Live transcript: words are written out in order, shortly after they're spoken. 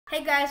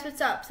Hey guys,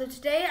 what's up? So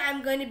today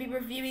I'm going to be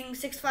reviewing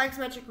Six Flags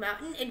Magic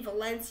Mountain in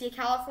Valencia,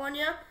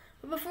 California.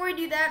 But before we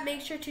do that,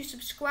 make sure to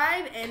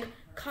subscribe and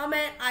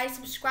comment I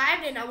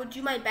subscribed, and I will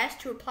do my best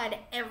to reply to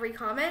every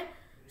comment.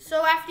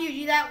 So after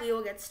you do that, we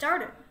will get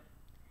started.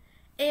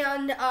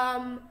 And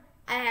I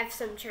have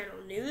some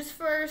channel news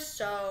first,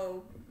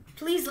 so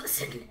please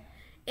listen.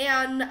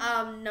 And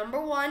number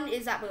one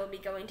is that we will be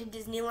going to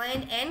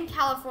Disneyland and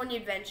California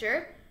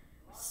Adventure.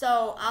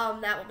 So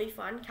that will be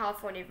fun.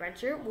 California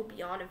Adventure will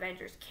be on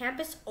Avengers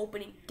Campus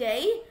opening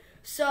day.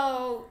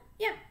 So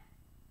yeah,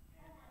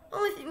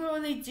 only thing we'll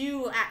really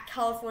do at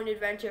California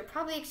Adventure,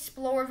 probably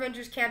explore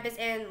Avengers Campus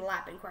and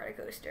Lap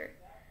Incredicoaster.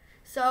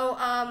 So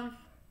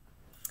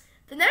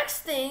the next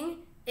thing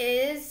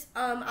is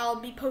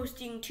I'll be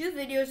posting 2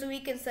 videos a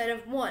week instead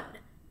of 1.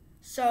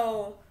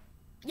 So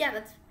yeah,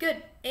 that's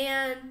good.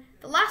 And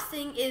the last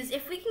thing is,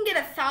 if we can get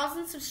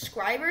 1,000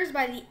 subscribers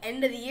by the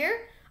end of the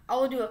year, I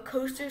will do a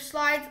Coaster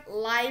Slides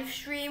live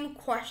stream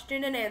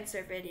question and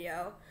answer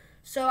video.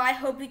 So I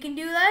hope we can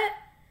do that.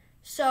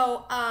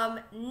 So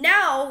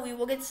now we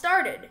will get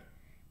started.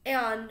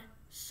 And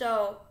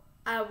so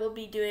I will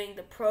be doing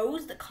the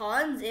pros, the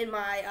cons in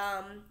my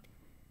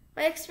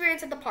my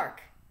experience at the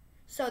park.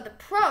 So the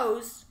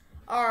pros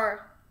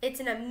are, it's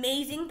an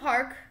amazing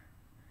park.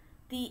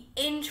 The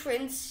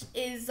entrance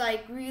is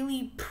like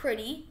really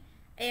pretty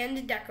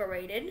and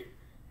decorated.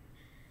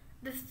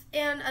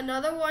 And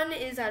another one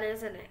is that it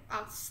is an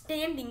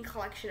outstanding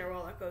collection of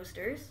roller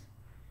coasters.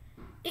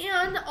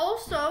 And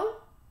also,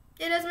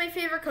 it is my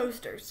favorite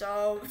coaster,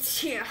 so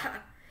yeah.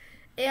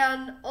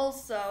 And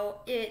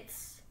also, it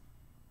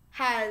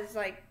has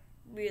like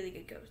really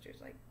good coasters,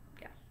 like,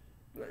 yeah,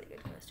 really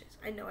good coasters.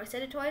 I know I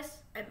said it twice,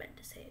 I meant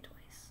to say it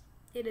twice.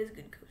 It is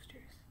good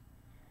coasters.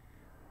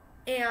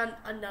 And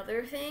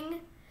another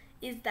thing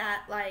is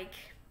that, like,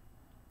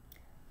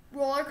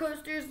 roller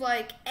coasters,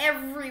 like,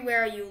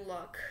 everywhere you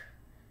look.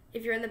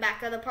 If you're in the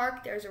back of the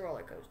park, there's a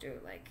roller coaster.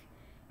 Like,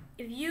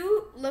 if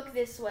you look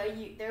this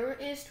way, there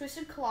is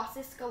Twisted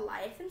Colossus,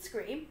 Goliath, and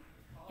Scream.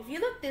 If you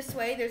look this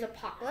way, there's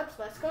Apocalypse,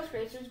 West Coast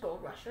Racers,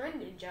 Gold Rusher,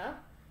 and Ninja.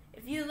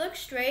 If you look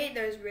straight,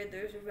 there's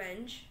Riddler's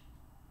Revenge.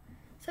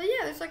 So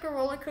yeah, there's like a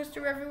roller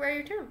coaster everywhere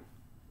you turn.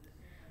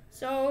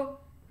 So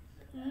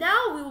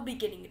now we will be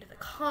getting into the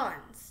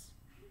cons.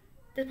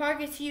 The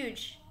park is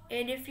huge,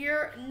 and if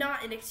you're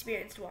not an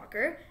experienced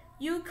walker,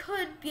 you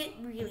could get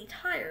really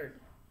tired.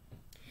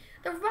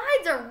 The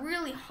rides are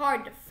really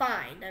hard to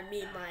find. I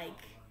mean, like,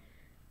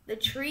 the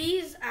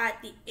trees at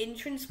the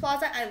entrance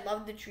plaza, I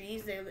love the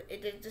trees. They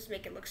just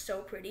make it look so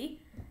pretty.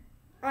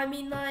 I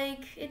mean,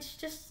 like, it's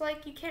just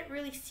like you can't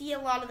really see a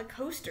lot of the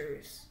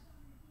coasters.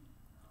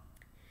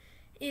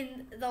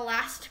 In the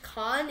last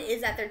con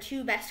is that their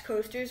 2 best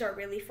coasters are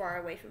really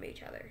far away from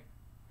each other.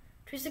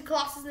 Twisted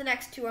Colossus and the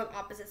next 2 on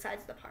opposite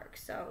sides of the park,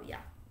 so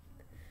yeah.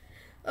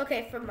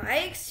 Okay, from my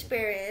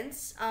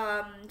experience,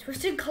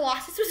 Twisted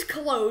Colossus was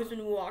closed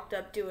when we walked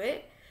up to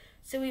it.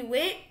 So we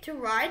went to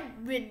ride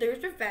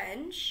Riddler's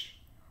Revenge,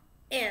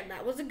 and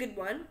that was a good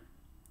one.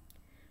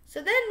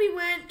 So then we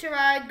went to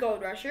ride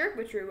Gold Rusher,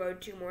 which we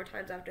rode 2 more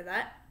times after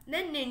that.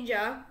 Then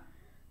Ninja.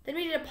 Then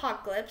we did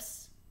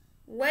Apocalypse.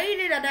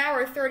 Waited an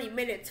hour 30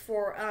 minutes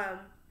for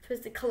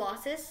Twisted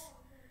Colossus.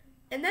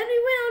 And then we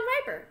went on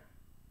Viper.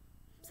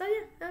 So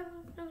yeah, that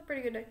was a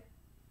pretty good day.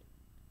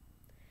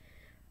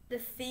 The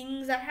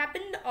things that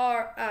happened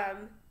are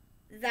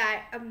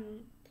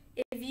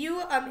if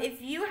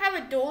you have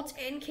adults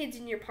and kids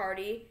in your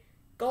party,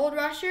 Gold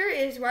Rusher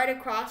is right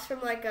across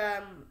from like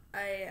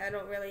I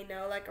don't really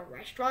know, like a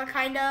restaurant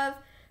kind of.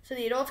 So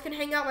the adults can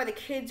hang out while the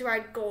kids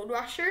ride Gold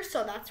Rusher,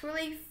 so that's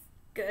really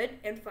good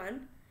and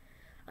fun.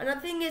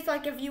 Another thing is,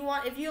 like, if you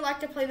like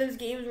to play those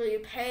games where you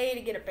pay to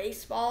get a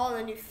baseball and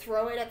then you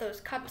throw it at those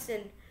cups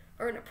and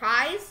earn a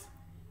prize,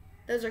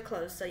 those are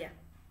closed, so yeah.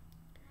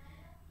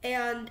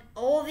 And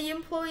all the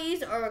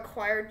employees are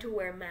required to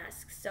wear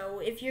masks. So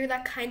if you're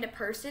that kind of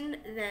person,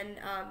 then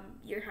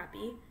you're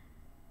happy.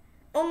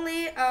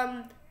 Only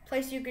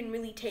place you can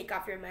really take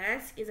off your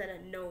mask is at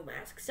a no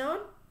mask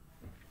zone.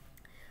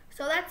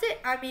 So that's it.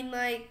 I mean,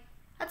 like,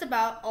 that's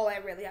about all I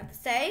really have to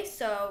say.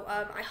 So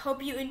I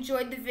hope you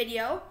enjoyed the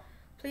video.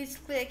 Please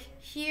click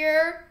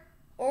here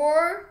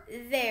or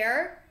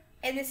there.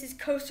 And this is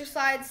Coaster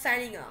Slides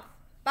signing off.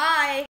 Bye.